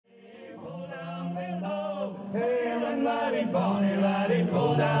laddie, bonny laddie,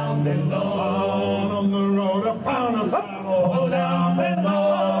 pull down below. On the road I found a saddle, pull down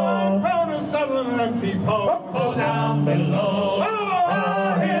below. Found a saddle and an empty pole, pull down below.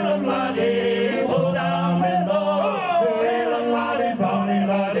 Oh, hail and laddie, pull down below. Hail and laddie, bonny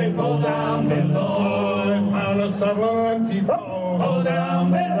laddie, pull down below. I found a saddle and an empty pole, pull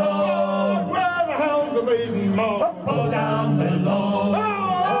down below. Where the hell's the leading mo? Pull down below. Oh,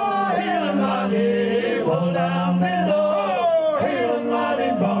 hail and laddie, pull down below. Hail and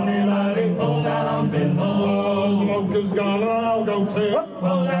laddie, bonny laddie, pull down below. Smoke is gone and I'll go too.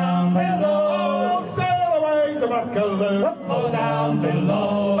 Pull down below. Sail away to Baccaloo. Pull down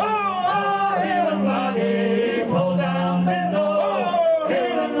below. Oh, hail and laddie, pull down below.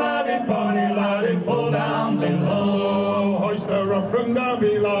 Hail and laddie, bonny laddie, pull down below. Hoist her up from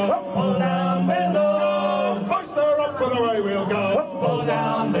Derby Law. Pull down below. Hoist her up and away we'll go. Pull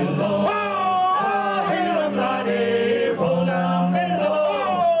down below. Oh, hail and laddie, pull down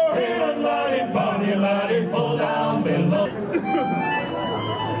below. Hail and laddie, bonny laddie, pull down below.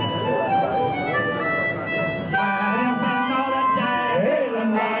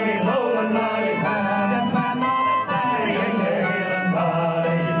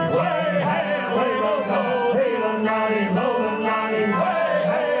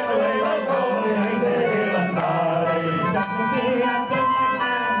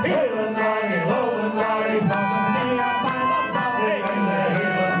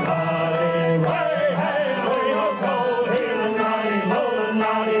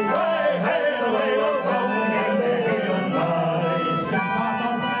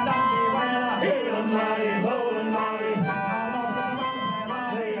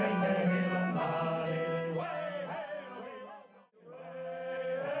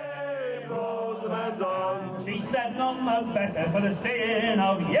 She said none the better for the sin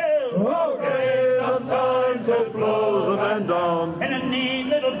of you. Okay, sometimes it blows them and down. In a neat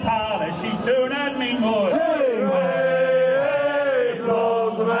little parlour she soon had me moored. Hey,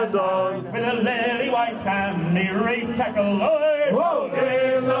 blows them and down. With a lily white hand, he reef tackle lowered.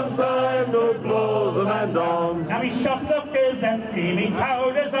 Okay, sometimes it blows them and down. Now me shop look is empty, me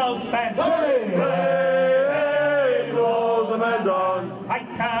powder's all spent. Hey, blows them and down. I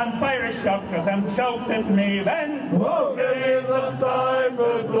can't fire a shot cause I'm choked at me then. Okay, sometimes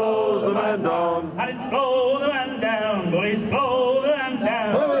it blows them and down. And it's blow the man down, boys, blow the man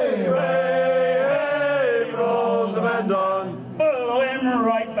down. Hey, hey, blows them and down. Blow him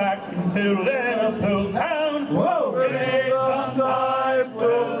right back into Liverpool town. Okay, sometimes it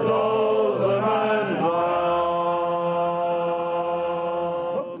blows them and down.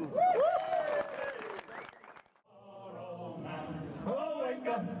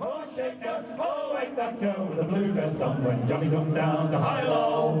 Oh, wake that girl with a blue dress on when Johnny comes down to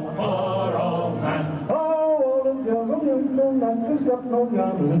high-low. Poor old man. Oh, old girl, no, just got no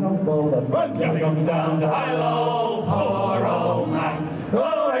gun, no bother. When Johnny comes down to high-low. Poor old man.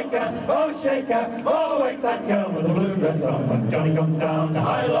 Oh, wake her, oh, shake her. Oh, wake that girl with a blue dress on when Johnny comes down to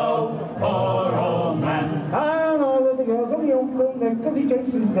high-low. Poor old man. And all of the girls on the old coat neck, cause he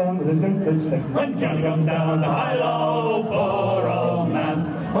chases down with his good stick. When Johnny comes down to high-low. Poor old man.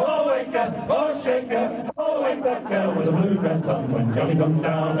 Oh, wake her, oh, shake her. Oh, wake that girl with a blue dress on when Johnny comes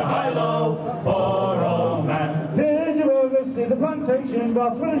down to high-low. Poor old man. Did you ever see the plantation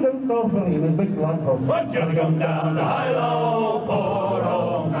boss when he don't throw Philly in his big black post? When Johnny comes down to high-low. Poor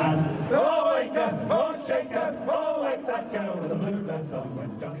old man. Oh, wake her, oh, shake her. Oh, wake that girl with a blue dress on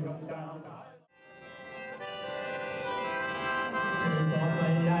when Johnny comes down to high-low.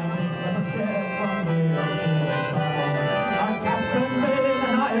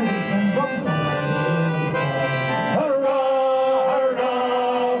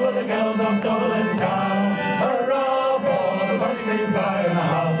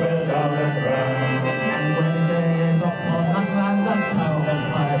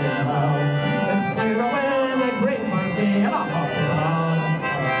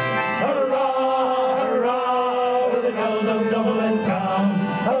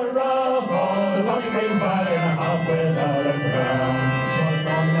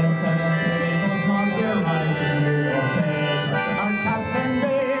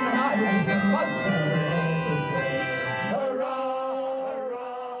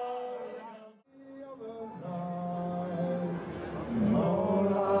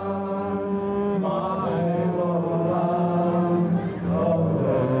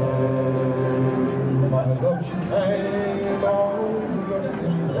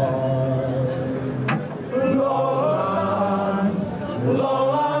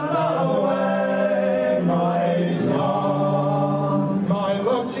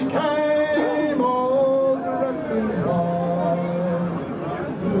 She came